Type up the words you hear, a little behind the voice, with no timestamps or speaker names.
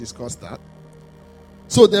discuss that.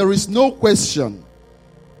 So there is no question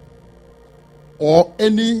or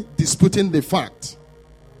any disputing the fact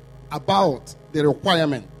about the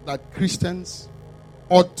requirement that Christians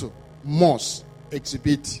must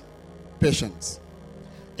exhibit patience.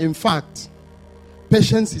 In fact,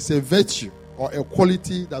 patience is a virtue or a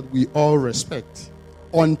quality that we all respect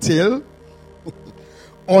until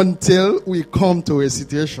we come to a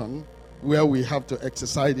situation where we have to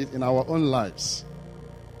exercise it in our own lives.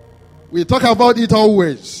 We talk about it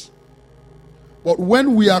always, but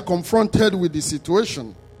when we are confronted with the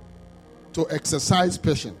situation to exercise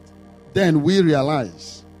patience, then we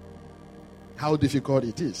realize how difficult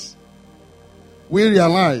it is. We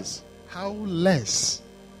realize how less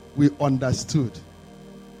we understood,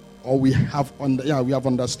 or we have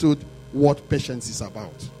understood what patience is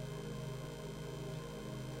about.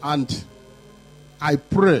 And I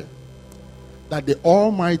pray that the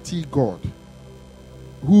Almighty God,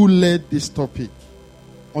 who led this topic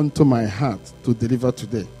onto my heart to deliver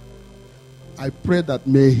today, I pray that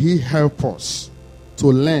may He help us to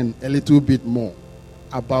learn a little bit more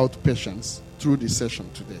about patience through this session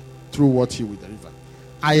today, through what He will deliver.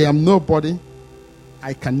 I am nobody.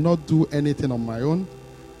 I cannot do anything on my own.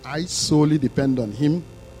 I solely depend on Him,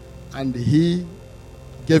 and He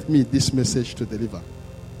gave me this message to deliver.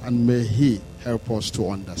 And may He help us to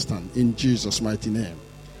understand. In Jesus' mighty name.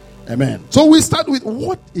 Amen. So we start with,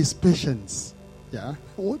 what is patience? Yeah.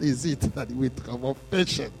 What is it that we talk about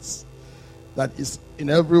patience? That is in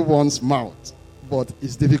everyone's mouth, but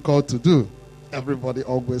it's difficult to do. Everybody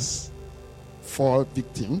always fall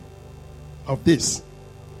victim of this.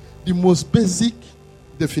 The most basic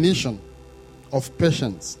definition of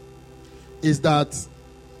patience is the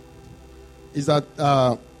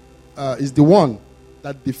one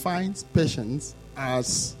that defines patience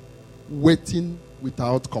as waiting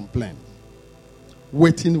without complaint.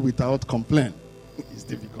 Waiting without complaint is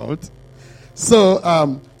difficult.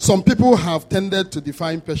 So some people have tended to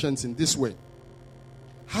define patience in this way.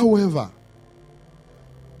 However,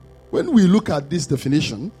 when we look at this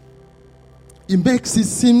definition, it makes it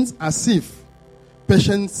seem as if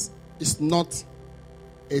patience is not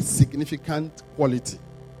a significant quality.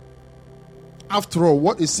 After all,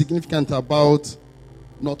 what is significant about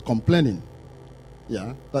not complaining?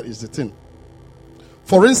 Yeah, that is the thing.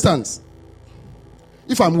 For instance,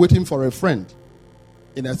 if I'm waiting for a friend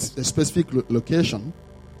in a specific location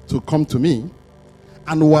to come to me,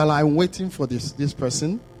 and while I'm waiting for this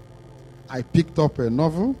person, I picked up a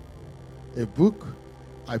novel, a book,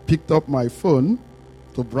 I picked up my phone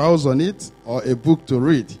to browse on it, or a book to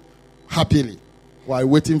read happily while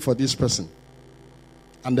waiting for this person.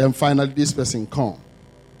 And then finally this person comes.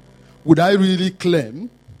 Would I really claim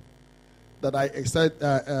that I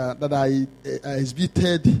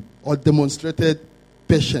exhibited or demonstrated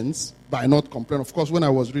patience by not complaining? Of course, when I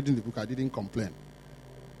was reading the book, I didn't complain.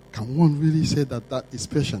 Can one really say that is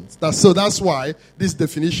patience? That's why this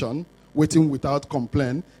definition, waiting without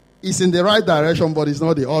complaint, is in the right direction, but it's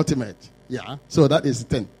not the ultimate. Yeah, so that is the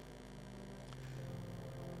thing.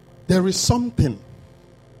 There is something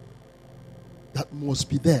that must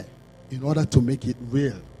be there in order to make it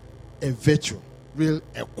real, a virtue, real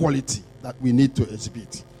equality that we need to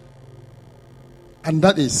exhibit. And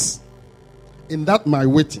that is, in that my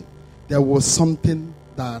waiting, there was something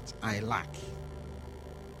that I lack,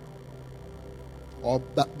 or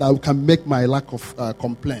that can make my lack of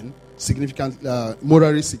complaint significant,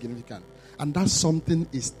 morally significant. And that something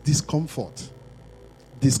is discomfort,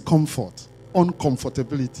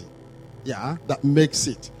 uncomfortability. Yeah, that makes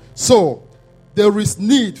it. So, there is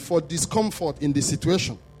need for discomfort in the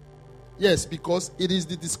situation. Yes, because it is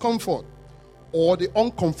the discomfort or the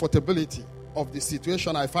uncomfortability of the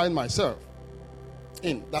situation I find myself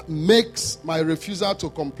in that makes my refusal to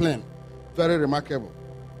complain very remarkable.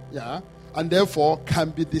 Yeah, and therefore can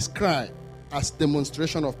be described as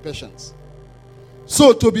demonstration of patience.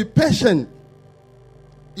 So to be patient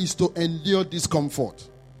is to endure discomfort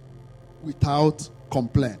without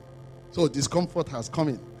complaint. So discomfort has come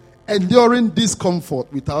in. Enduring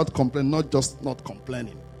discomfort without complaint, not just not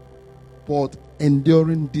complaining, but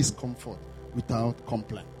enduring discomfort without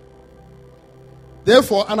complaint.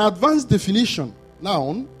 Therefore, an advanced definition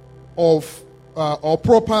now of or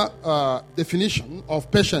proper definition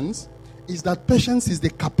of patience is that patience is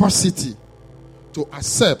the capacity to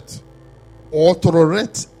accept or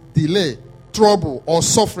tolerate delay, trouble, or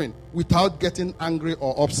suffering without getting angry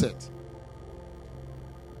or upset.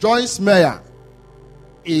 Joyce Meyer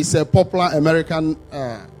is a popular American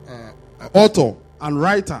author and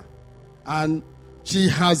writer, and she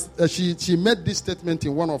made this statement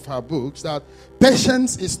in one of her books that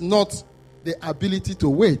patience is not the ability to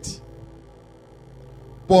wait.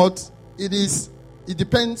 But it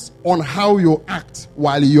depends on how you act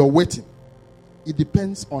while you're waiting. It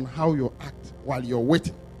depends on how you act while you're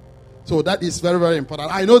waiting. So that is very, very important.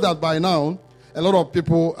 I know that by now, a lot of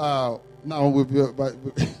people now will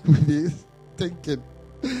be thinking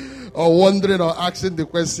or wondering or asking the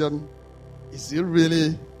question, is it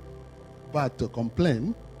really bad to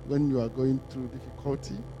complain when you are going through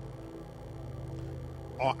difficulty?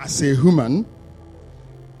 Or as a human,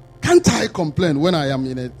 can't I complain when I am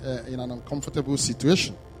in an uncomfortable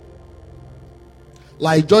situation?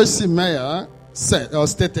 Like Joyce Meyer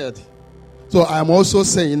stated, so I am also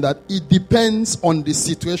saying that it depends on the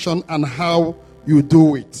situation and how you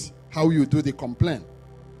do it, how you do the complaint.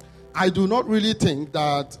 I do not really think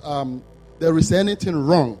that there is anything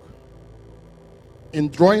wrong in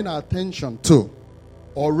drawing attention to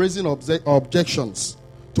or raising objections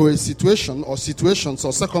to a situation or situations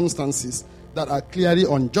or circumstances that are clearly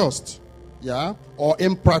unjust, or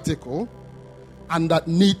impractical, and that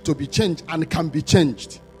need to be changed and can be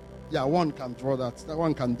changed. Yeah, one can draw that.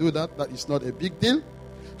 One can do that. That is not a big deal.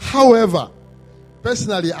 However,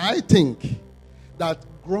 personally, I think that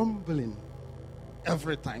grumbling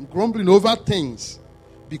every time, grumbling over things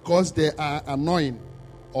because they are annoying,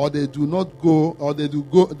 or they do not go, or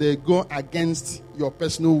they go against your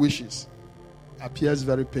personal wishes, appears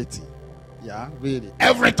very petty. Yeah, really.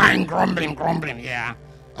 Every time grumbling,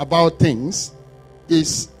 about things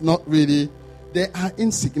is not really, they are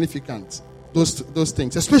insignificant, those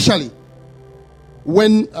things, especially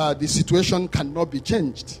when the situation cannot be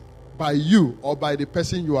changed by you or by the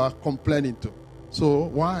person you are complaining to. So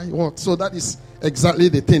why? What? So that is exactly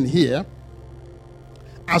the thing here.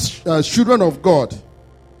 As children of God,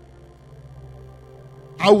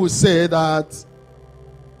 I would say that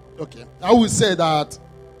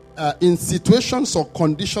in situations or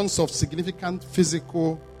conditions of significant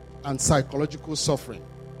physical and psychological suffering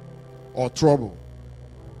or trouble,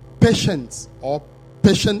 patience or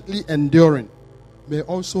patiently enduring may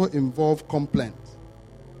also involve complaint.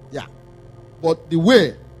 Yeah. But the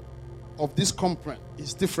way of this complaint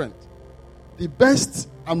is different. The best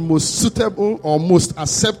and most suitable or most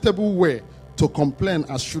acceptable way to complain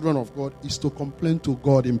as children of God is to complain to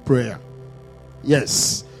God in prayer.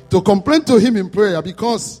 Yes. To complain to Him in prayer,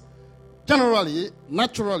 because generally,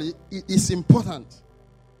 naturally, it is important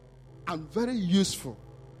and very useful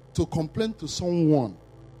to complain to someone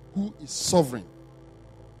who is sovereign,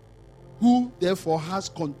 who therefore has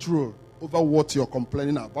control over what you're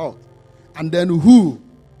complaining about, and then who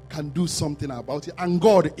can do something about it. And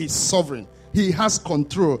God is sovereign. He has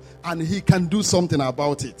control and He can do something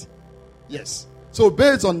about it. Yes. So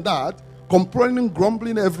based on that, complaining,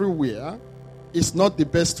 grumbling everywhere is not the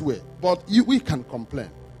best way. But we can complain.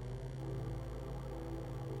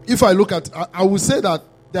 If I look at, I would say that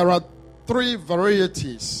there are 3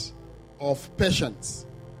 varieties of patience.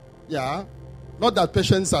 Yeah. Not that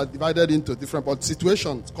patience are divided into different, but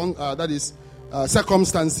situations, that is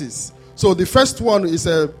circumstances. So the first one is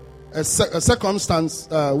a circumstance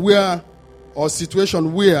where, or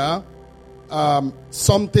situation where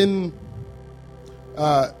something,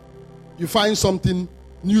 you find something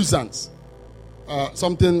nuisance,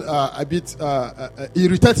 something a bit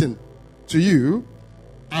irritating to you,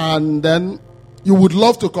 and then you would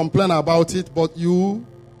love to complain about it, but you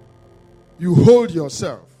hold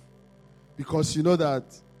yourself, because you know that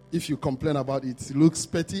if you complain about it, it looks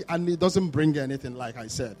petty and it doesn't bring anything, like I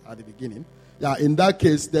said at the beginning. Yeah, in that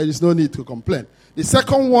case, there is no need to complain. The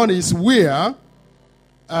second one is where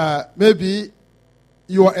maybe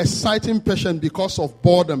you are exciting patient because of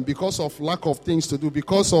boredom, because of lack of things to do,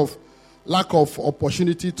 because of lack of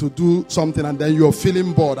opportunity to do something, and then you're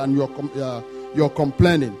feeling bored and you're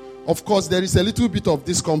complaining. Of course, there is a little bit of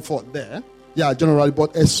discomfort there. Yeah, generally,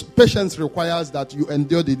 but patience requires that you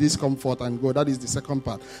endure the discomfort and go. That is the second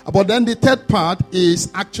part. But then the third part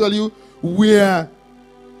is actually where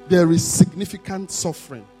there is significant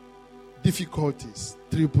suffering, difficulties,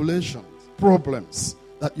 tribulations, problems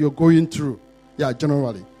that you're going through. Yeah,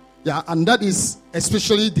 generally. Yeah, and that is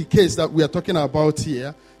especially the case that we are talking about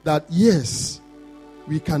here, that yes,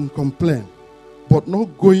 we can complain, but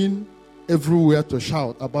not going everywhere to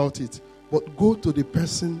shout about it, but go to the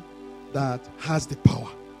person that has the power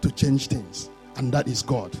to change things, and that is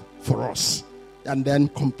God for us, and then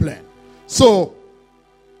complain. So,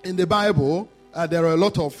 in the Bible, there are a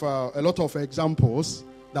lot of examples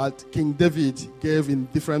that King David gave in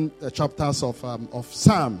different chapters of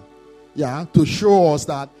Psalm, to show us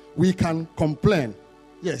that we can complain,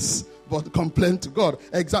 yes, but complain to God.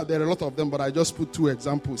 Exactly, there are a lot of them, but I just put 2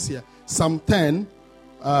 examples here. Psalm 10,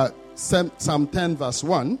 verse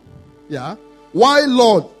 1. Yeah. Why,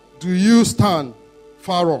 Lord, do you stand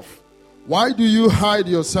far off? Why do you hide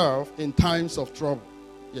yourself in times of trouble?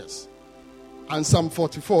 Yes. And Psalm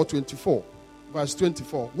 44:24, verse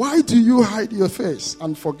 24. Why do you hide your face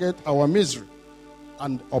and forget our misery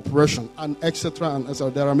and oppression and etc. and so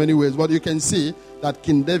there are many ways, but you can see that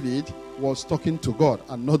King David was talking to God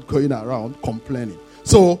and not going around complaining.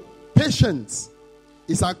 So patience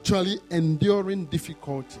is actually enduring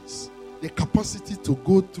difficulties, the capacity to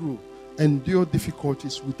go through, endure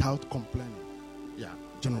difficulties without complaining. Yeah,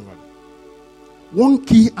 generally. One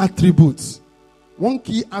key attribute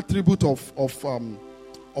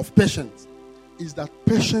of patience is that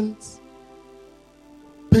patience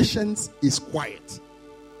is quiet.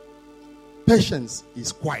 Patience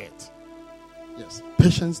is quiet. Yes,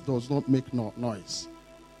 patience does not make noise.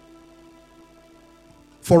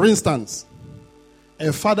 For instance,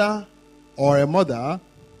 a father or a mother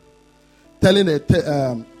telling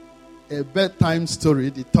a bedtime story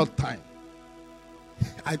the third time.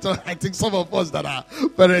 I think some of us that are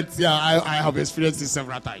parents, I have experienced this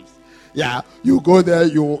several times. Yeah, you go there,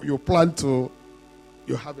 you plan to,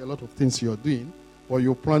 you have a lot of things you're doing, but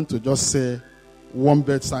you plan to just say one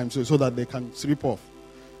bedtime so that they can sleep off.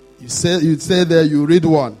 You say there, you read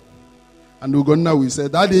one, and Ugonna will say,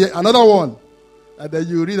 Daddy, another one. And then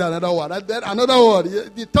you read another one, and then another one.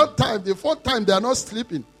 The third time, the fourth time, they are not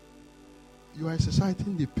sleeping. You are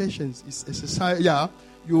exercising the patience. It's exercise. Yeah,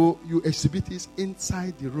 you exhibit this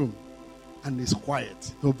inside the room, and it's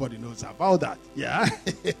quiet. Nobody knows about that. Yeah,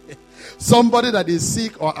 somebody that is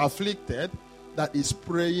sick or afflicted, that is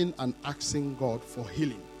praying and asking God for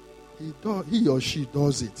healing. He or she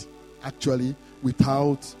does it actually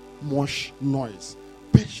without much noise.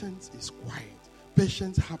 Patience is quiet.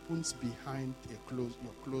 Patience happens behind your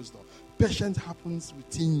closed door. Patience happens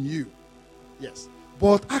within you. Yes.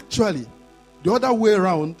 But actually, the other way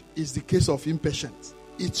around is the case of impatience.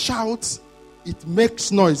 It shouts, it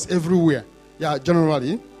makes noise everywhere. Yeah,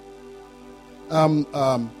 generally.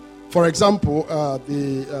 For example,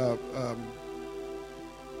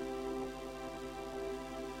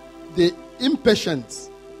 the impatience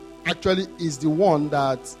actually is the one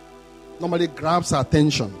that normally grabs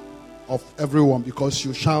attention of everyone, because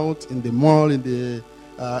you shout in the mall, in the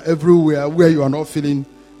everywhere where you are not feeling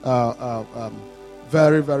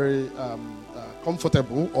very, very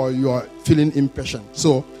comfortable, or you are feeling impatient.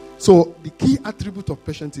 So the key attribute of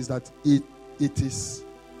patience is that it is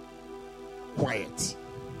quiet.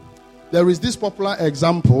 There is this popular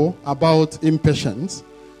example about impatience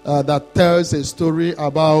that tells a story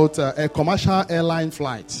about a commercial airline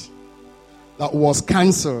flight that was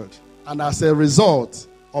cancelled, and as a result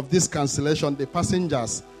of this cancellation, the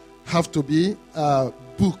passengers have to be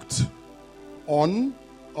booked on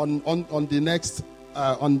the next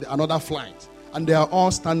on another flight, and they are all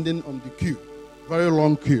standing on the queue, very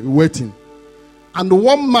long queue, waiting. And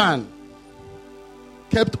one man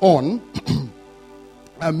kept on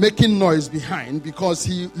making noise behind because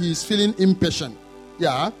he is feeling impatient.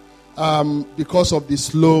 Yeah, because of the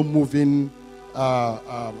slow moving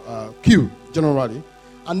queue generally,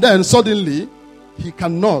 and then suddenly he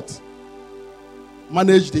cannot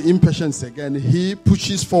manage the impatience again. He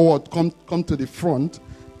pushes forward, come to the front,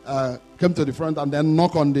 came to the front, and then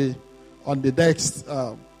knock on the desk.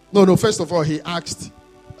 First of all, he asked,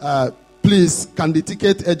 please, can the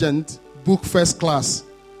ticket agent book first class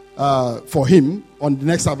for him on the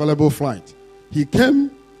next available flight? He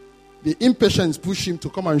came. The impatience pushed him to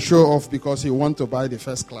come and show off because he wanted to buy the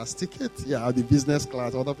first class ticket. Yeah, the business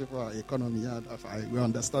class. Other people are economy. Yeah, we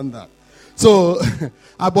understand that. So,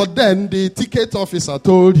 but then the ticket officer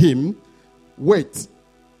told him, wait,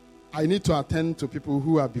 I need to attend to people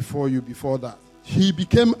who are before you before that. He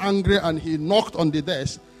became angry and he knocked on the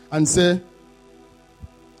desk and said,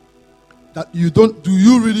 do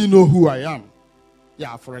you really know who I am?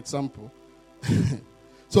 Yeah, for example.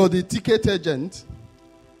 So the ticket agent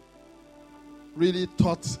really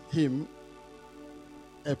taught him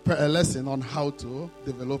a lesson on how to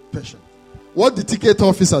develop patience. What the ticket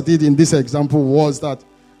officer did in this example was that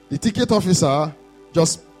the ticket officer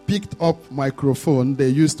just picked up microphone they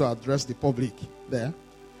used to address the public there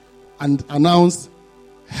and announced,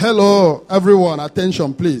 hello everyone,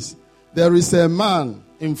 attention please. There is a man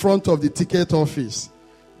in front of the ticket office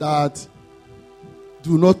that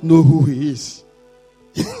do not know who he is.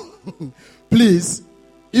 Please,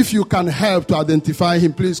 if you can help to identify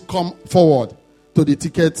him, please come forward to the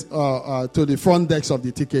ticket, to the front desk of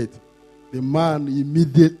the ticket. The man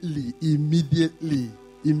immediately,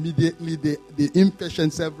 the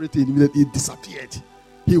impatience, everything, immediately disappeared.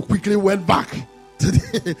 He quickly went back,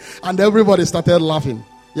 and everybody started laughing.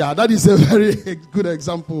 Yeah, that is a very good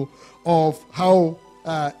example of how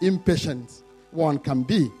impatient one can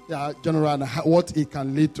be, generally, and what it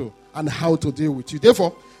can lead to, and how to deal with it.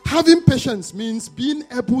 Therefore, having patience means being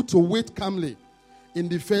able to wait calmly in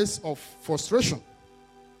the face of frustration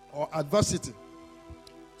or adversity.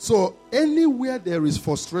 So, anywhere there is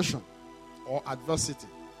frustration or adversity,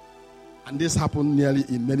 and this happens nearly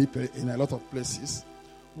in a lot of places,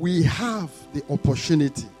 we have the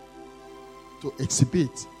opportunity to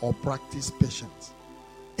exhibit or practice patience.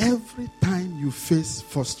 Every time you face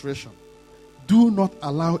frustration, do not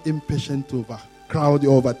allow impatience to overcrowd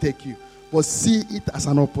you, overtake you, but see it as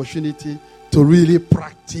an opportunity to really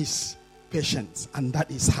practice patience. And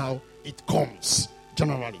that is how it comes,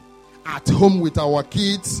 generally. At home with our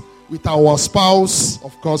kids, with our spouse,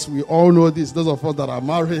 of course, we all know this, those of us that are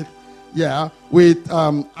married, with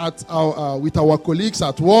our colleagues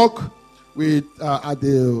at work, at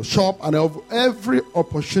the shop, and every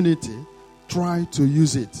opportunity, try to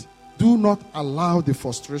use it. Do not allow the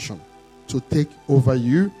frustration to take over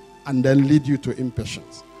you and then lead you to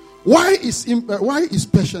impatience. Why is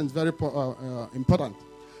patience very important?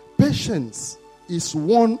 Patience is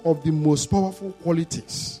one of the most powerful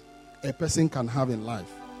qualities a person can have in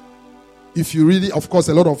life. If you really, of course,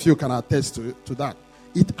 a lot of you can attest to that.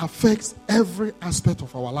 It affects every aspect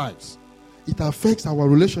of our lives. It affects our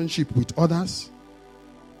relationship with others,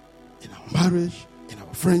 in our marriage, in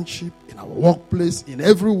our friendship, in our workplace, in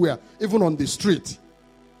everywhere, even on the street.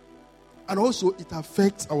 And also, it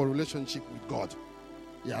affects our relationship with God.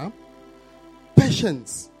 Yeah?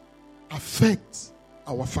 Patience affects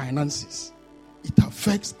our finances. It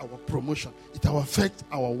affects our promotion. It affects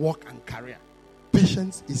our work and career.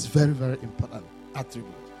 Patience is very, very important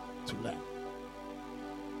attribute to learn.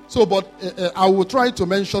 So, but I will try to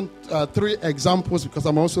mention 3 examples because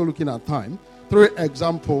I'm also looking at time. 3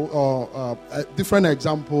 different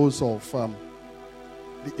examples of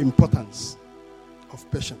the importance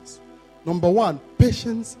of patience. Number 1,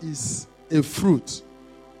 patience is a fruit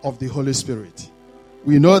of the Holy Spirit.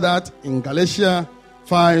 We know that in Galatians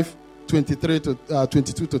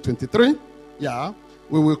 5:22 to 23. Yeah,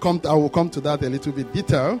 I will come to that a little bit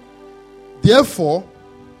detail. Therefore,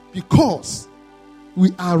 because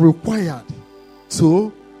we are required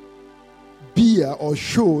to bear or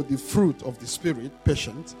show the fruit of the Spirit,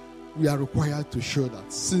 patience, we are required to show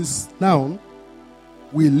that. Since now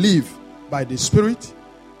we live by the Spirit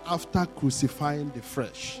after crucifying the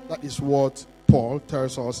flesh. That is what Paul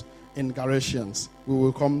tells us in Galatians. We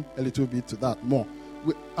will come a little bit to that more.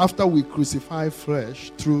 After we crucify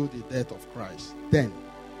flesh through the death of Christ, then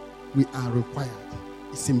we are required.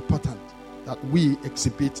 It's important that we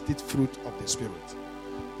exhibit the fruit of the Spirit.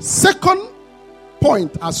 Second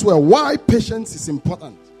point as well, why patience is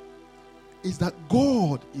important, is that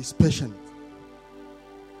God is patient,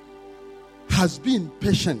 has been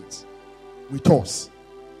patient with us.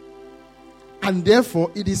 And therefore,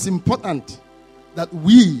 it is important that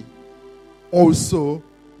we also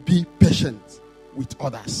be patient with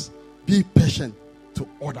others. Be patient to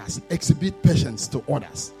others. Exhibit patience to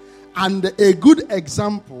others. And a good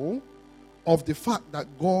example of the fact that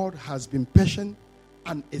God has been patient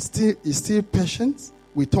and is still patient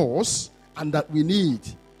with us, and that we need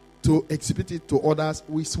to exhibit it to others,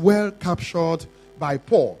 is well captured by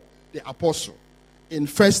Paul, the apostle, in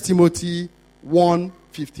 1 Timothy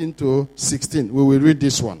 1:15 to 16. We will read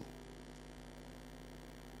this one.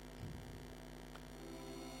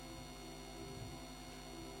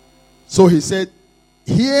 So he said,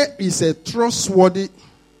 here is a trustworthy...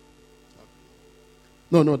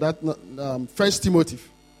 First Timothy.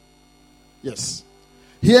 Yes.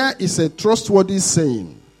 Here is a trustworthy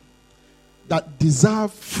saying that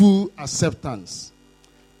deserves full acceptance.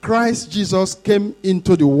 Christ Jesus came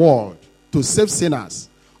into the world to save sinners,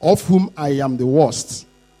 of whom I am the worst.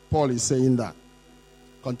 Paul is saying that.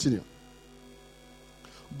 Continue.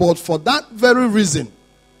 But for that very reason,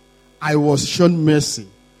 I was shown mercy,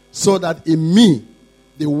 so that in me,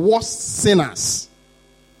 the worst sinners,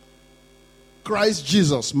 Christ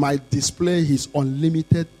Jesus might display his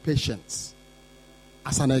unlimited patience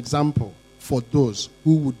as an example for those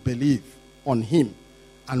who would believe on him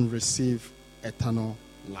and receive eternal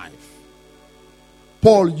life.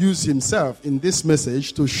 Paul used himself in this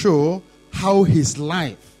message to show how his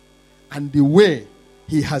life and the way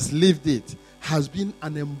he has lived it has been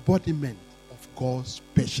an embodiment of God's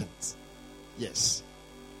patience. Yes,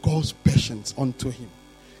 God's patience unto him.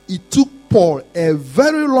 It took Paul a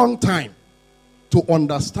very long time to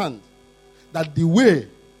understand that the way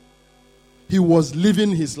he was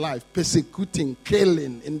living his life, persecuting,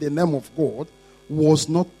 killing in the name of God, was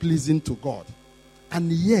not pleasing to God.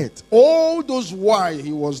 And yet, all those while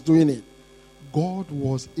he was doing it, God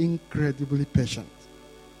was incredibly patient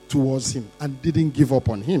towards him and didn't give up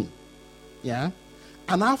on him. Yeah?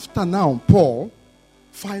 And after now, Paul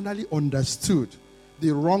finally understood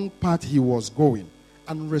the wrong path he was going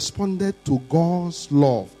and responded to God's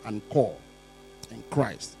love and call in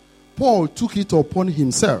Christ. Paul took it upon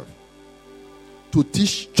himself to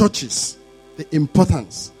teach churches the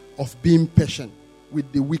importance of being patient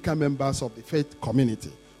with the weaker members of the faith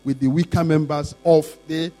community, with the weaker members of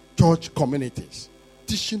the church communities,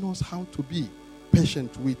 teaching us how to be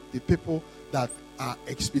patient with the people that are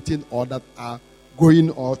exhibiting or that are going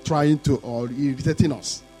or trying to or irritating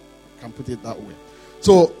us. I can put it that way.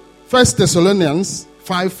 So 1 Thessalonians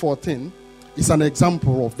 5:14 is an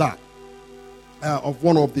example of that, of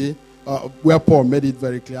one of the where Paul made it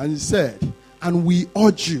very clear. And he said, and we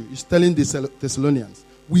urge you, he's telling the Thessalonians,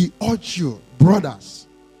 we urge you, brothers,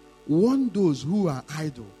 warn those who are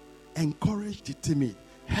idle, encourage the timid,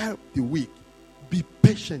 help the weak, be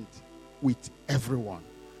patient with everyone.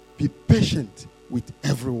 Be patient with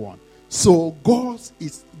everyone. So God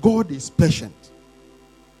is patient.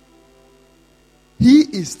 He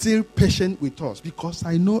is still patient with us, because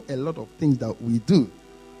I know a lot of things that we do,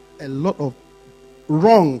 a lot of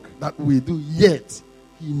wrong that we do, yet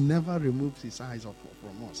he never removes his eyes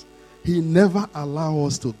from us. He never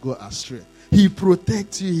allows us to go astray. He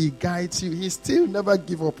protects you, he guides you, he still never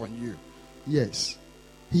gives up on you. Yes,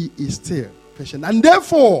 he is still patient. And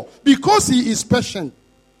therefore, because he is patient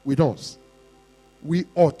with us, we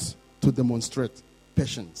ought to demonstrate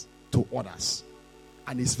patience to others.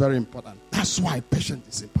 And it's very important. That's why patience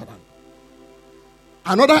is important.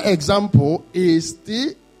 Another example is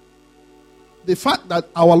the fact that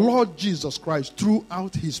our Lord Jesus Christ,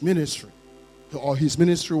 throughout his ministry, or his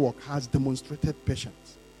ministry work, has demonstrated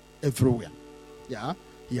patience everywhere. Yeah,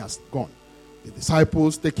 he has gone. The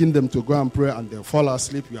disciples, taking them to go and pray, and they fall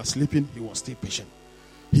asleep. You are sleeping. He was still patient.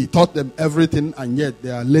 He taught them everything, and yet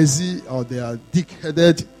they are lazy, or they are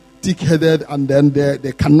thick-headed, and then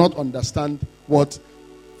they cannot understand what.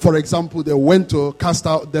 For example, they went to cast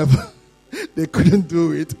out devil. They couldn't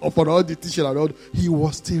do it. Upon all the teaching and all, he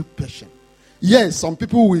was still patient. Yes, some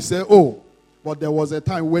people will say, oh, but there was a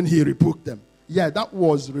time when he rebuked them. Yeah, that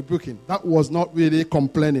was rebuking. That was not really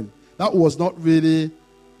complaining. That was not really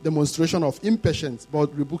demonstration of impatience,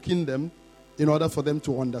 but rebuking them in order for them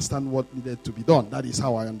to understand what needed to be done. That is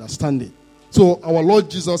how I understand it. So our Lord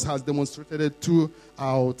Jesus has demonstrated it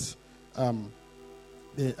throughout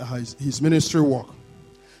his ministry work.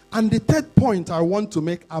 And the third point I want to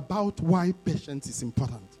make about why patience is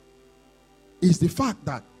important is the fact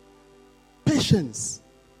that patience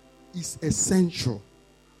is essential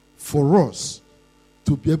for us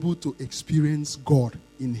to be able to experience God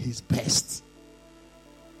in his best.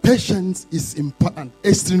 Patience is important,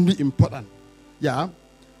 extremely important. Yeah,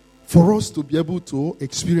 for us to be able to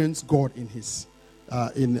experience God in his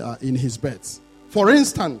best. For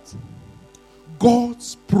instance,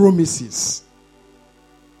 God's promises.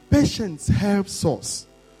 Patience helps us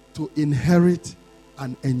to inherit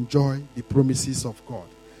and enjoy the promises of God.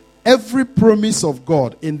 Every promise of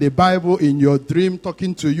God in the Bible, in your dream,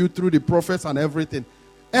 talking to you through the prophets and everything,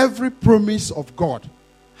 every promise of God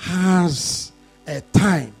has a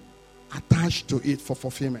time attached to it for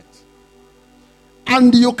fulfillment.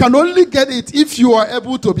 And you can only get it if you are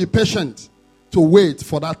able to be patient to wait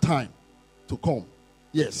for that time to come.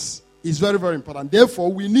 Yes, it's very, very important.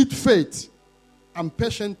 Therefore, we need faith and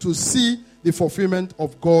patience to see the fulfillment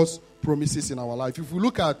of God's promises in our life. If we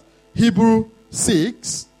look at Hebrews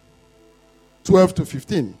 6, 12 to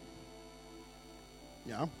 15.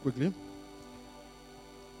 Yeah, quickly.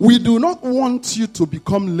 We do not want you to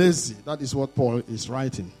become lazy. That is what Paul is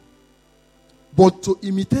writing. But to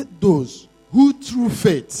imitate those who through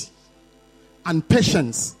faith and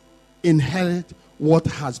patience inherit what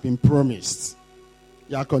has been promised.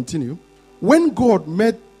 Yeah, continue. When God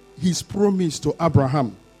made his promise to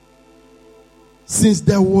Abraham, since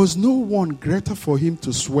there was no one greater for him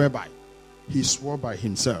to swear by, he swore by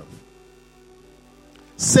himself,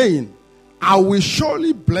 saying, I will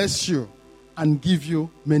surely bless you and give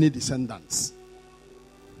you many descendants.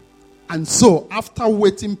 And so, after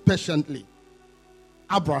waiting patiently,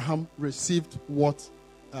 Abraham received what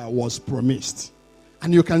was promised.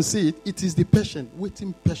 And you can see it. It is the patient,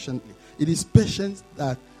 waiting patiently. It is patience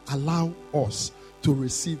that allow us to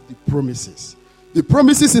receive the promises. The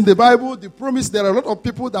promises in the Bible, there are a lot of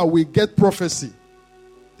people that will get prophecy.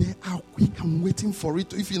 They are quick and waiting for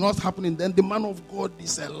it. If it's not happening, then the man of God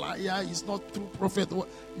is a liar. He's not true prophet.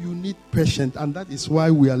 You need patience. And that is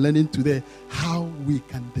why we are learning today how we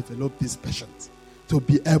can develop this patience to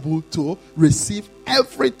be able to receive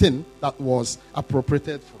everything that was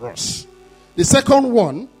appropriated for us. The second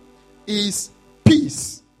one is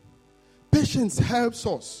peace. Patience helps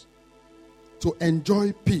us to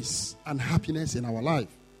enjoy peace and happiness in our life.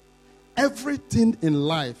 Everything in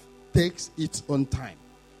life takes its own time.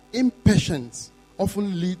 Impatience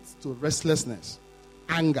often leads to restlessness,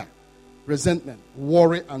 anger, resentment,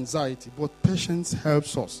 worry, anxiety. But patience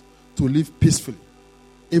helps us to live peacefully,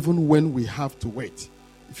 even when we have to wait.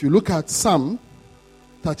 If you look at Psalm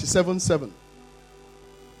 37:7,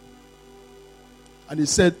 and it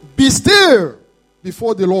said, "Be still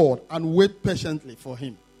before the Lord and wait patiently for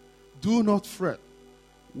him. Do not fret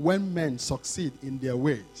when men succeed in their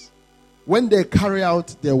ways, when they carry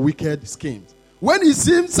out their wicked schemes, when it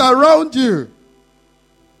seems around you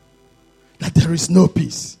that there is no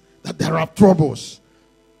peace, that there are troubles."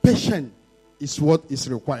 Patience is what is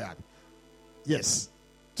required. Yes,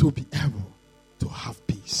 to be able to have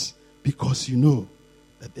peace, because you know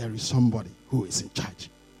that there is somebody who is in charge.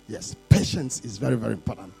 Yes, patience is very, very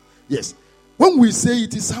important. Yes, when we say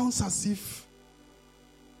it sounds as if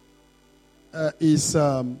it's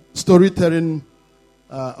storytelling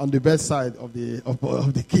on the bedside of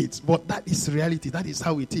the kids, but that is reality. That is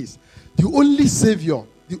how it is. The only savior,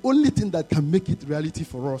 the only thing that can make it reality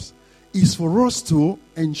for us is for us to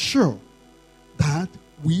ensure that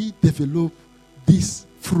we develop this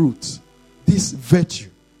fruit, this virtue,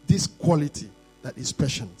 this quality that is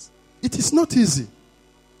patience. It is not easy.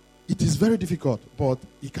 It is very difficult, but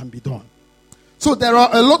it can be done. So there are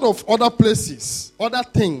a lot of other places, other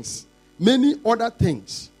things, many other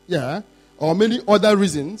things, or many other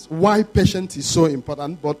reasons why patience is so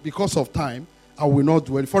important, but because of time, I will not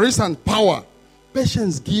dwell. For instance, power.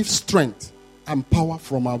 Patience gives strength and power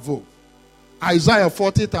from above. Isaiah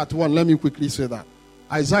 40:31, let me quickly say that.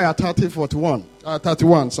 Isaiah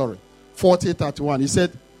 40:31, he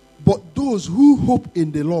said, "But those who hope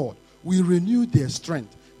in the Lord will renew their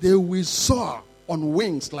strength. They will soar on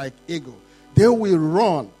wings like eagle. They will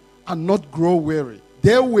run and not grow weary.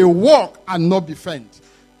 They will walk and not be faint."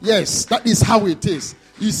 Yes, that is how it is.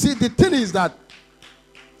 You see, the thing is that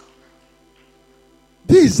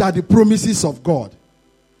these are the promises of God.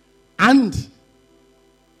 And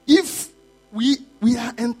if we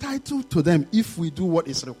are entitled to them if we do what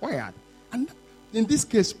is required. And in this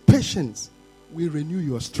case, patience will renew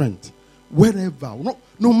your strength. Wherever,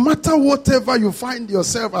 no matter whatever you find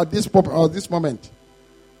yourself at this moment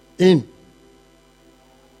in.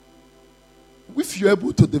 If you're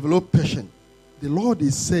able to develop patience, the Lord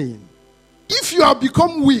is saying, if you have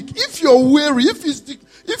become weak, if you're weary, if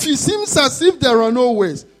it seems as if there are no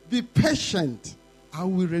ways, be patient. I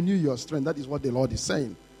will renew your strength. That is what the Lord is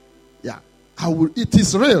saying. Yeah. It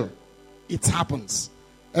is real. It happens.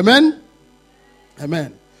 Amen?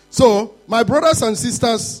 Amen. So, my brothers and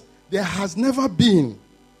sisters, there has never been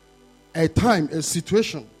a time, a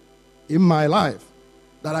situation in my life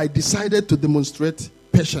that I decided to demonstrate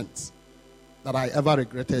patience, that I ever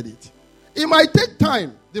regretted it. It might take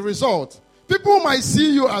time, the result. People might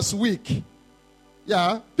see you as weak.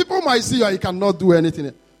 Yeah, people might see you cannot do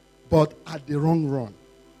anything. But at the long run,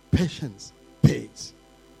 patience pays.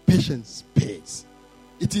 Patience pays.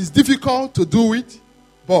 It is difficult to do it,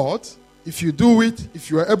 but if you do it,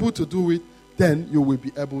 if you are able to do it, then you will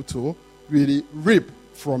be able to really reap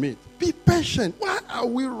from it. Be patient. Why are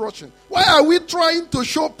we rushing? Why are we trying to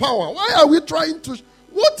show power? Why are we trying to...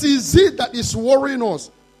 What is it that is worrying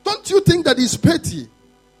us? Don't you think that is petty?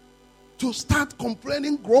 To start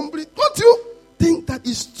complaining, grumbling? Don't you think that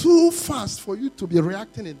is too fast for you to be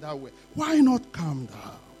reacting in that way? Why not calm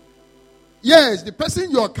down? Yes, the person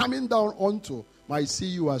you are coming down onto might see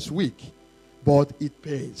you as weak, but it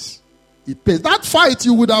pays. It pays. That fight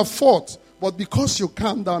you would have fought, but because you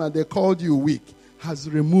calmed down and they called you weak, has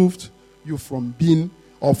removed you from being,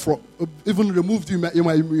 or from even removed you.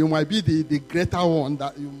 You might be the greater one,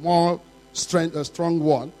 that more strength, a strong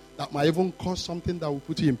one that might even cause something that will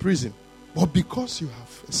put you in prison. But because you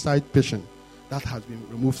have a side patient, that has been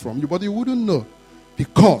removed from you, but you wouldn't know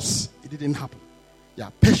because it didn't happen. Yeah,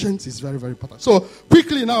 patience is very, very important. So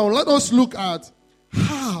quickly now, let us look at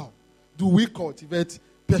how do we cultivate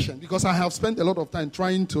patience, because I have spent a lot of time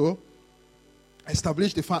trying to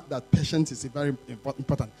establish the fact that patience is very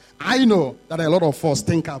important. I know that a lot of us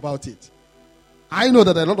think about it. I know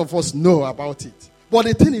that a lot of us know about it. But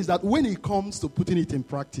the thing is that when it comes to putting it in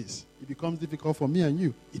practice, it becomes difficult for me and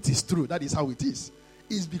you. It is true. That is how it is.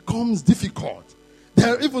 It becomes difficult.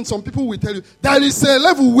 There are even some people will tell you, there is a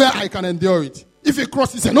level where I can endure it. If you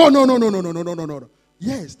cross, you say, no.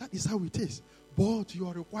 Yes, that is how it is. But you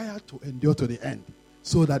are required to endure to the end.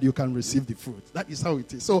 so that you can receive the fruit. That is how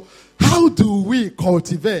it is. So how do we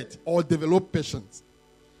cultivate or develop patience?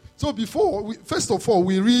 So first of all,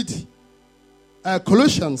 we read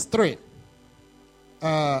Colossians 3,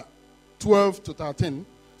 12 to 13.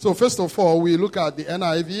 So first of all, we look at the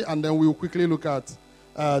NIV, and then we'll quickly look at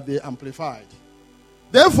the Amplified.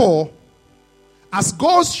 Therefore, as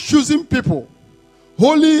God's chosen people,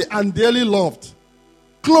 holy and dearly loved,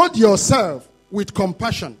 clothe yourself with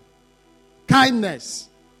compassion, kindness,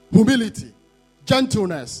 humility,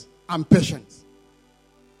 gentleness, and patience.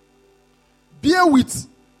 Bear with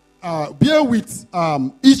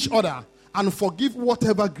each other and forgive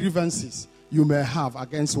whatever grievances you may have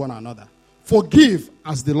against one another. Forgive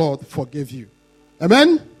as the Lord forgave you.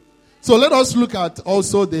 Amen? So let us look at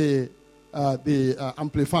also the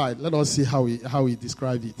Amplified. Let us see how he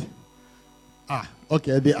described it.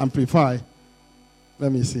 Okay, the Amplified.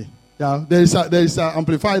 Let me see. Yeah, there is an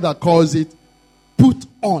Amplified that calls it put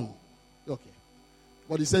on. Okay.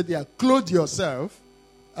 But he said there, clothe yourself,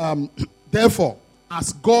 therefore,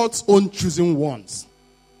 as God's own chosen ones,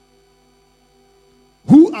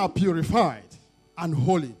 who are purified and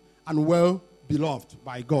holy and well beloved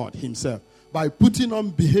by God himself, by putting on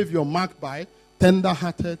behavior marked by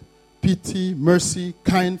tender-hearted, pity, mercy,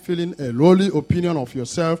 kind feeling, a lowly opinion of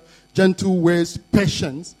yourself, gentle ways,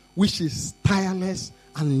 patience, which is tireless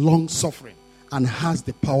and long-suffering, and has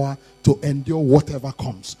the power to endure whatever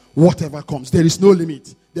comes. Whatever comes. There is no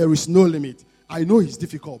limit. There is no limit. I know it's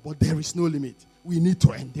difficult, but there is no limit. We need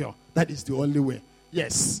to endure. That is the only way.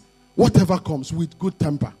 Yes. Whatever comes, with good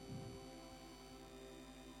temper.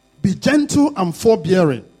 Be gentle and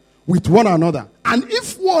forbearing with one another. And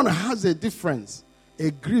if one has a difference,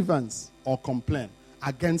 a grievance or complaint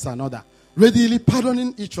against another, readily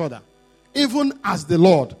pardoning each other, even as the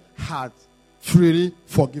Lord had freely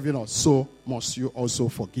forgiven us, so must you also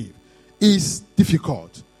forgive. It's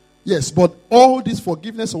difficult. Yes, but all this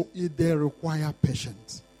forgiveness, they require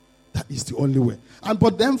patience. That is the only way.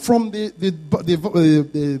 But then from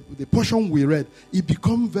the portion we read, it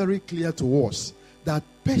becomes very clear to us that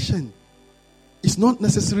patience is not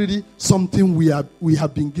necessarily something we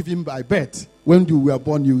have been given by birth. When you were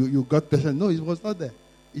born, you got patience. No, it was not there.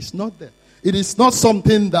 It's not there. It is not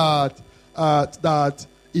something that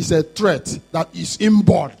is a trait that is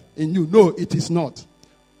inborn in you. No, it is not.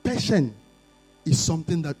 Patience is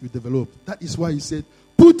something that you develop. That is why he said,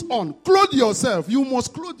 put on, clothe yourself. You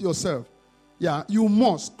must clothe yourself. Yeah, you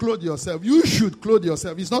must clothe yourself. You should clothe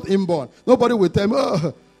yourself. It's not inborn. Nobody will tell me,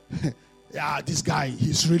 oh, yeah, this guy,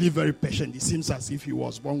 he's really very patient. It seems as if he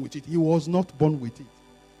was born with it. He was not born with it.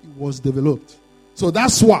 It was developed. So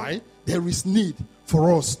that's why there is need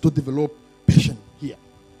for us to develop patience here.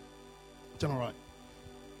 General.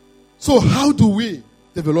 So how do we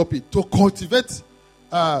develop it? To cultivate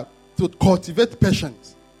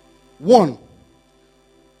patience. One,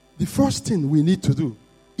 the first thing we need to do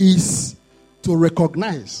is to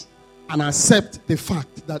recognize and accept the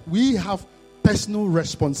fact that we have personal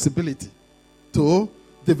responsibility to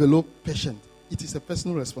develop patience. It is a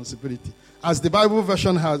personal responsibility. As the Bible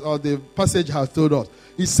version has, or the passage has told us,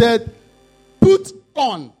 he said, put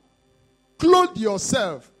on, clothe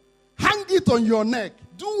yourself, hang it on your neck,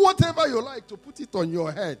 do whatever you like to put it on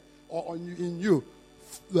your head or in you.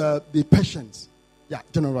 The patience. Yeah,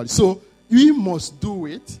 generally. So we must do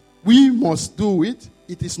it. We must do it.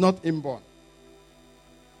 It is not inborn.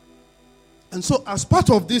 And so as part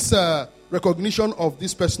of this recognition of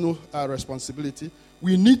this personal responsibility,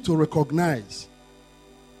 we need to recognize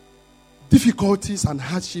difficulties and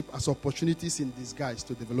hardship as opportunities in disguise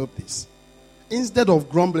to develop this. Instead of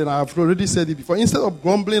grumbling, I have already said it before, instead of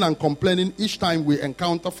grumbling and complaining each time we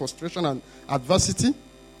encounter frustration and adversity,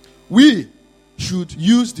 we should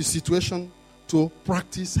use the situation to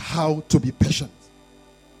practice how to be patient.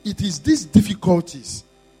 It is these difficulties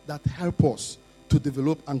that help us to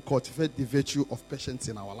develop and cultivate the virtue of patience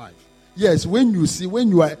in our life. Yes,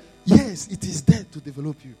 yes, it is there to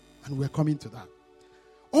develop you. And we're coming to that.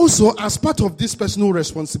 Also, as part of this personal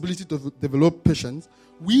responsibility to develop patience,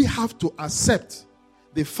 we have to accept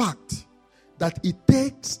the fact that it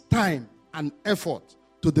takes time and effort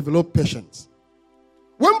to develop patience.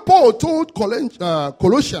 When Paul told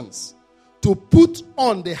Colossians to put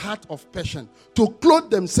on the heart of patience, to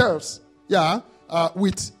clothe themselves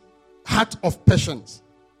with heart of patience,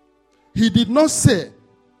 he did not say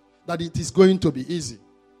that it is going to be easy.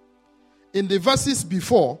 In the verses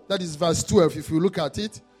before, that is verse 12, if you look at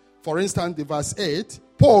it, for instance, the verse 8,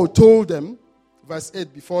 Paul told them, verse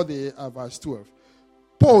 8 before the verse 12,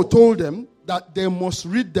 Paul told them that they must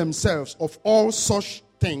rid themselves of all such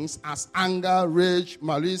things as anger, rage,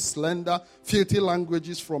 malice, slander, filthy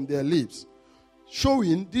languages from their lips.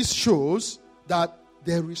 this shows that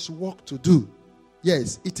there is work to do.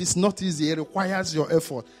 Yes, it is not easy. It requires your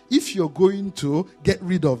effort. If you're going to get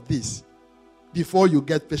rid of this before you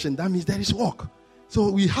get patient, that means there is work.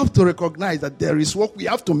 So we have to recognize that there is work. We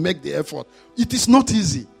have to make the effort. It is not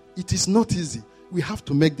easy. It is not easy. We have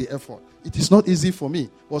to make the effort. It is not easy for me.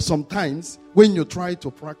 But sometimes when you try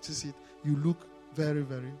to practice it, you look very,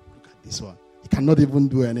 very, look at this one. He cannot even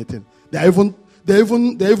do anything. They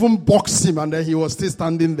even boxed him and then he was still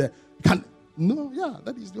standing there. That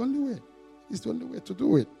is the only way. It's the only way to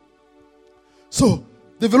do it. So,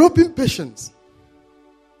 developing patience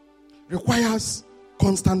requires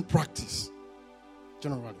constant practice.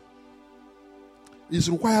 Generally. It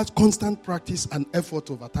requires constant practice and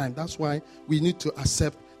effort over time. That's why we need to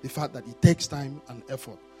accept the fact that it takes time and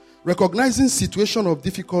effort. Recognizing situations of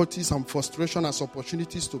difficulties and frustration as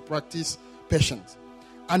opportunities to practice patience.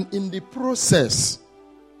 And in the process,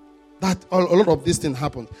 that a lot of this thing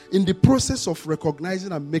happens. In the process of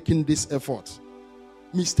recognizing and making this effort,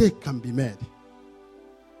 mistake can be made.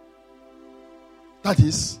 That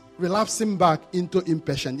is, relapsing back into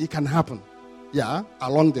impatience. It can happen,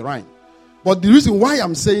 along the line. But the reason why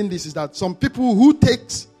I'm saying this is that some people who take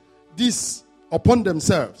this upon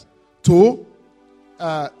themselves to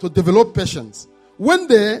develop patience, when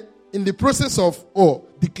they in the process of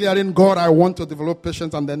declaring, God, I want to develop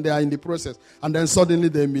patience, and then they are in the process, and then suddenly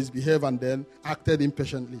they misbehave and then acted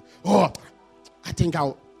impatiently. I think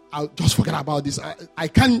I'll just forget about this. I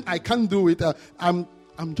can't do it. I'm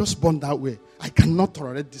just born that way. I cannot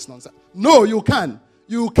tolerate this nonsense. No, you can.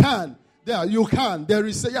 You can. You can.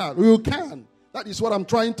 You can. That is what I'm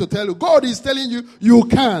trying to tell you. God is telling you, you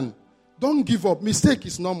can. Don't give up. Mistake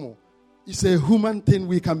is normal. It's a human thing.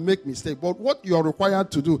 We can make mistakes. But what you are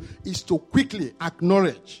required to do is to quickly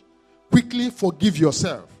acknowledge, quickly forgive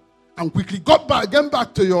yourself, and quickly get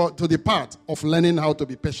back to the part of learning how to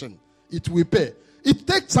be patient. It will pay. It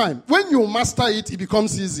takes time. When you master it, it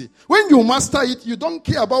becomes easy. When you master it, you don't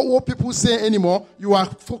care about what people say anymore. You are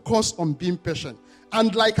focused on being patient.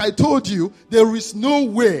 And like I told you, there is no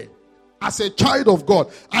way, as a child of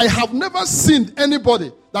God, I have never seen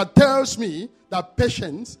anybody that tells me that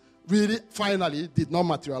patience really finally did not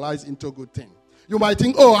materialize into a good thing. You might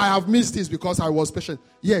think, I have missed this because I was patient.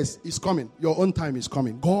 Yes, it's coming. Your own time is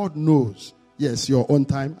coming. God knows. Yes, your own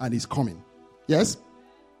time, and it's coming. Yes?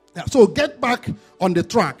 Yeah, so get back on the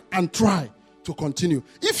track and try to continue.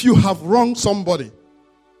 If you have wronged somebody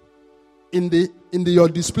in your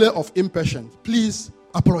display of impatience, please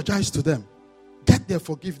apologize to them. Get their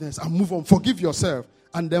forgiveness and move on. Forgive yourself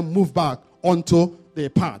and then move back onto the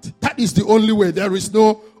path. That is the only way. There is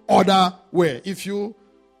no other way. If you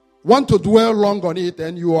want to dwell long on it,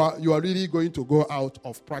 then you are really going to go out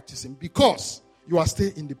of practicing because you are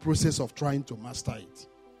still in the process of trying to master it.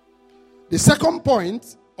 The second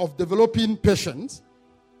point of developing patience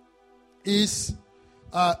is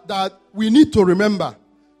that we need to remember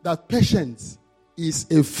that patience is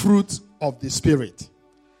a fruit of the Spirit.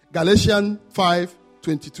 Galatians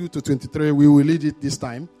 5:22-23, we will read it this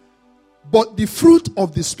time. But the fruit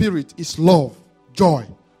of the Spirit is love, joy,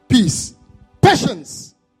 peace,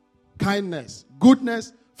 patience, kindness,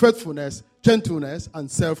 goodness, faithfulness, gentleness, and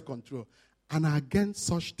self-control. And against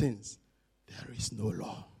such things, there is no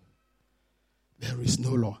law. There is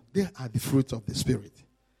no law. They are the fruit of the Spirit.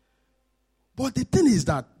 But the thing is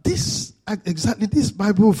that this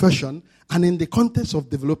Bible version, and in the context of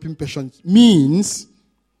developing patience, means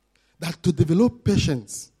that to develop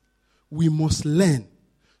patience, we must learn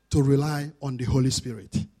to rely on the Holy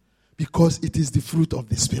Spirit. Because it is the fruit of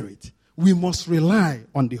the Spirit. We must rely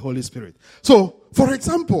on the Holy Spirit. So, for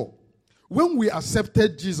example, when we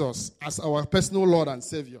accepted Jesus as our personal Lord and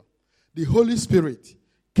Savior, the Holy Spirit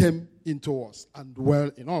came into us and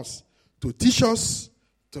dwelt in us to teach us,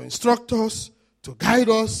 to instruct us, to guide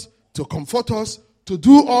us, to comfort us, to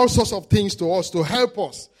do all sorts of things to us, to help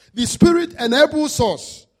us. The Spirit enables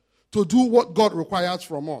us to do what God requires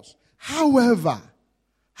from us. However,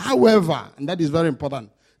 and that is very important,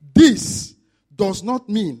 this does not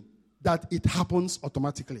mean that it happens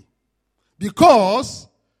automatically. Because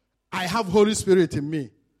I have Holy Spirit in me,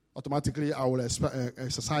 automatically I will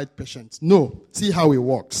exercise patience. No. See how it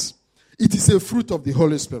works. It is a fruit of the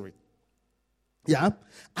Holy Spirit. Yeah?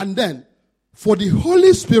 And then, for the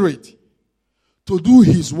Holy Spirit to do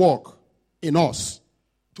His work in us,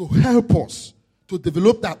 to help us, to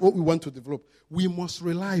develop that what we want to develop, we must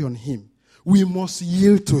rely on Him. We must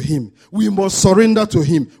yield to Him. We must surrender to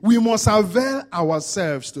Him. We must avail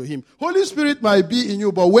ourselves to Him. Holy Spirit might be in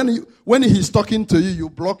you, but when He's talking to you, you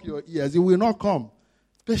block your ears. It will not come.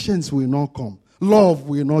 Patience will not come. love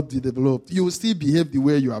will not be developed. You will still behave the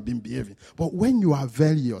way you have been behaving. But when you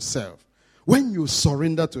avail yourself, when you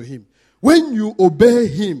surrender to him, when you obey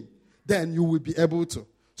him, then you will be able to.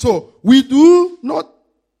 So we do not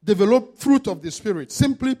develop fruit of the Spirit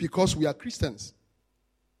simply because we are Christians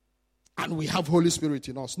and we have Holy Spirit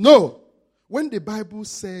in us. No. When the Bible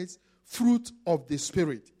says fruit of the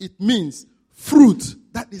Spirit, it means fruit.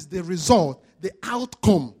 That is the result, the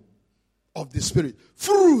outcome of the Spirit.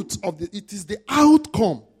 It is the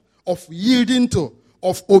outcome of yielding to,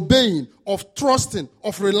 of obeying, of trusting,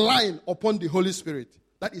 of relying upon the Holy Spirit.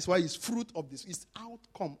 That is why it's fruit of this. It's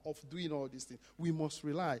outcome of doing all these things. We must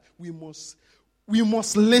rely. We must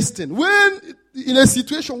listen. When in a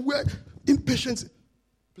situation where impatience,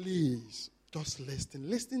 please just listen.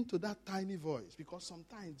 Listen to that tiny voice, because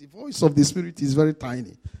sometimes the voice of the Spirit is very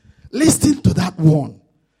tiny. Listen to that one,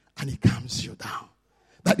 and it calms you down.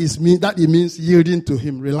 That it means yielding to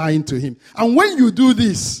him, relying to him. And when you do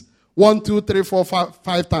this 1, 2, 3, 4,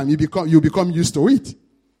 5 times, you become used to it.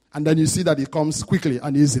 And then you see that it comes quickly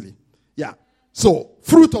and easily. Yeah. So,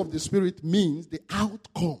 fruit of the Spirit means the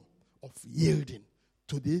outcome of yielding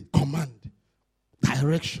to the command,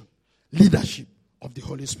 direction, leadership of the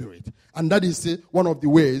Holy Spirit. And that is one of the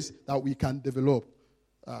ways that we can develop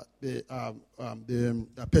the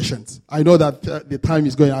patience. I know that the time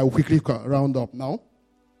is going. I will quickly round up now.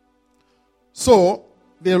 So,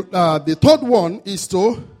 the third one is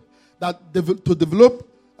to develop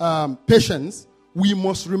patience. We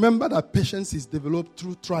must remember that patience is developed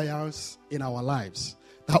through trials in our lives.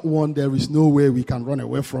 That one, there is no way we can run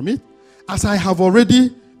away from it. As I have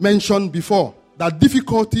already mentioned before, that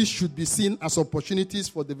difficulties should be seen as opportunities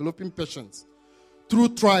for developing patience. Through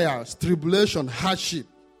trials, tribulation, hardship,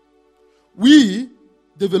 we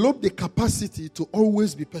develop the capacity to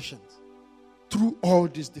always be patient through all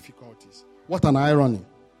these difficulties. What an irony.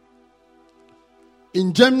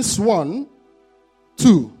 In James 1,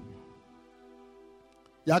 2,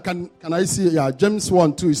 can I see? James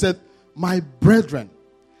 1, 2, he said, "My brethren,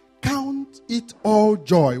 count it all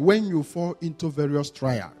joy when you fall into various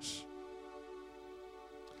trials,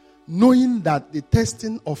 knowing that the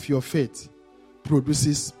testing of your faith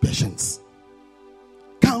produces patience."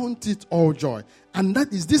 Count it all joy. And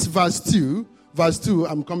that is this verse 2,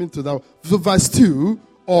 I'm coming to that. So verse 2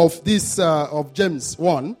 of this, of James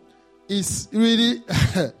 1 is really...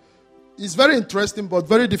 It's very interesting but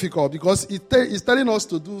very difficult, because it's telling us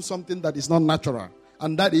to do something that is not natural.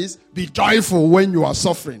 And that is, be joyful when you are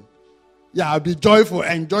suffering. Yeah, be joyful,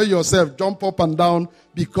 enjoy yourself, jump up and down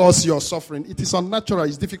because you're suffering. It is unnatural,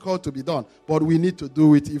 it's difficult to be done. But we need to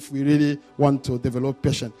do it if we really want to develop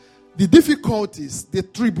patience. The difficulties, the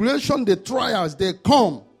tribulation, the trials, they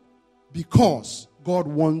come because God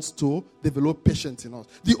wants to develop patience in us.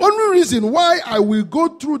 The only reason why I will go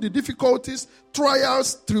through the difficulties,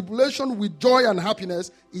 trials, tribulation with joy and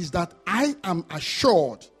happiness is that I am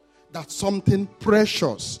assured that something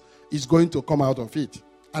precious is going to come out of it.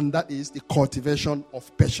 And that is the cultivation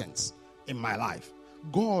of patience in my life.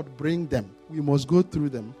 God bring them. We must go through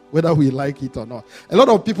them, whether we like it or not. A lot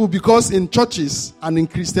of people, because in churches and in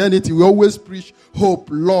Christianity, we always preach hope,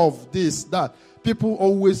 love, this, that. People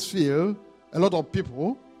always feel... A lot of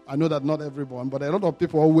people, I know that not everyone, but a lot of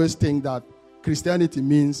people always think that Christianity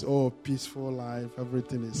means, peaceful life,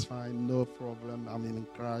 everything is fine, no problem, I'm in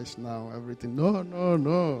Christ now, everything.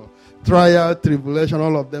 No. Trial, tribulation,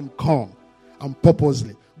 all of them come, and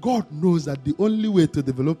purposely. God knows that the only way to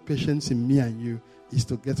develop patience in me and you is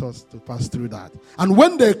to get us to pass through that. And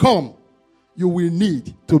when they come, you will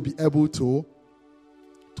need to be able to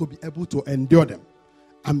endure them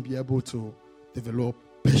and be able to develop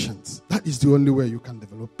patience. That is the only way you can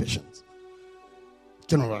develop patience,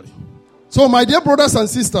 generally. So, my dear brothers and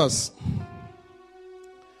sisters,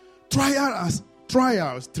 trials,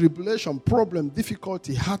 tribulation, problem,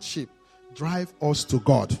 difficulty, hardship drive us to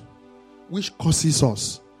God, which causes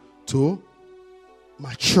us to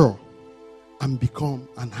mature and become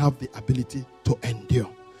and have the ability to endure.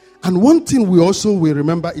 And one thing we also will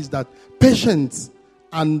remember is that patience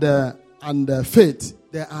and faith,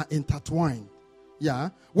 they are intertwined. Yeah,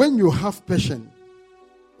 when you have patience,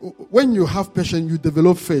 you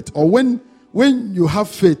develop faith. Or when you have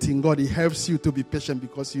faith in God, it helps you to be patient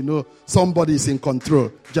because you know somebody is in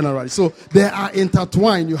control, generally. So they are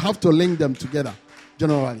intertwined. You have to link them together,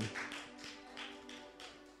 generally.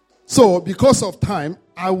 So because of time,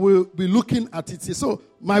 I will be looking at it. So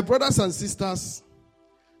my brothers and sisters,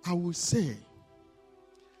 I will say,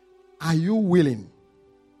 are you willing?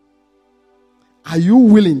 Are you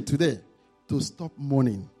willing today to stop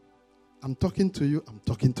mourning? I'm talking to you, I'm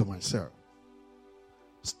talking to myself.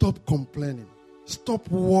 Stop complaining. Stop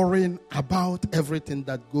worrying about everything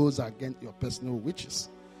that goes against your personal wishes.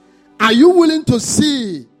 Are you willing to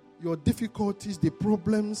see your difficulties, the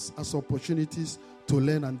problems, as opportunities to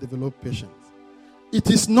learn and develop patience? It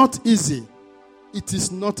is not easy. It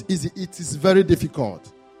is not easy. It is very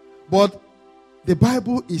difficult. But the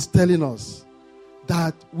Bible is telling us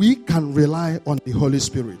that we can rely on the Holy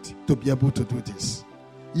Spirit to be able to do this.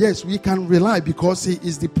 Yes, we can rely because He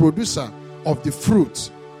is the producer of the fruit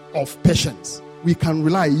of patience. We can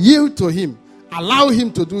rely, yield to Him, allow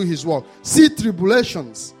Him to do His work. See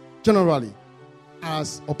tribulations generally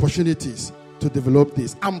as opportunities to develop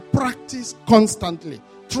this, and practice constantly.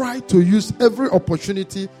 Try to use every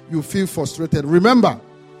opportunity you feel frustrated. Remember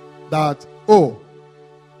that,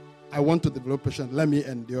 I want to develop patience, let me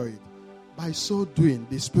endure it. By so doing,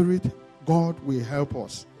 the Spirit, God will help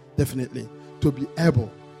us definitely to be able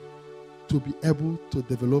to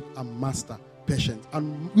develop and master patience.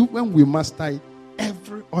 And when we master it,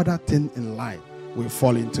 every other thing in life will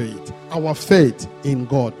fall into it. Our faith in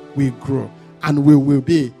God will grow, and we will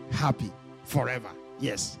be happy forever.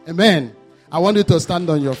 Yes. Amen. I want you to stand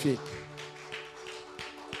on your feet.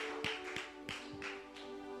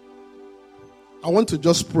 I want to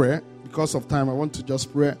just pray. Because of time, I want to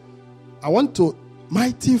just pray.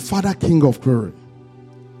 Mighty Father, King of glory.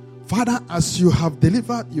 Father, as you have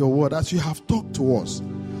delivered your word, as you have talked to us,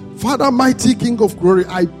 Father, mighty King of glory,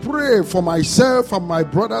 I pray for myself and my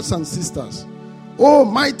brothers and sisters. Oh,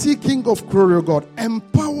 mighty King of glory, oh God,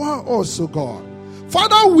 empower us, oh God.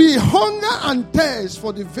 Father, we hunger and thirst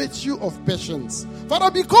for the virtue of patience.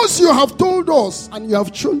 Father, because you have told us and you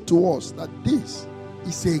have shown to us that this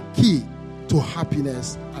is a key to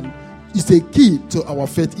happiness, and it's a key to our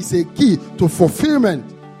faith. It's a key to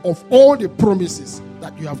fulfillment of all the promises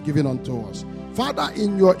that you have given unto us. Father,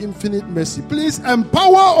 in your infinite mercy, please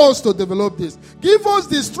empower us to develop this. Give us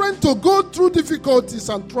the strength to go through difficulties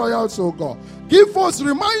and trials, oh God.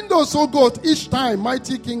 Remind us, oh God, each time,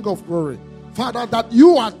 mighty King of glory, Father, that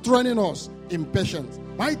you are training us in patience.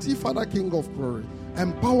 Mighty Father, King of glory,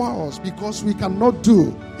 empower us, because we cannot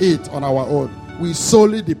do it on our own. We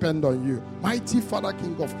solely depend on you. Mighty Father,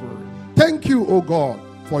 King of glory, thank you, oh God,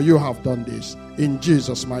 for you have done this. In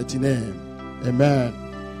Jesus' mighty name, amen.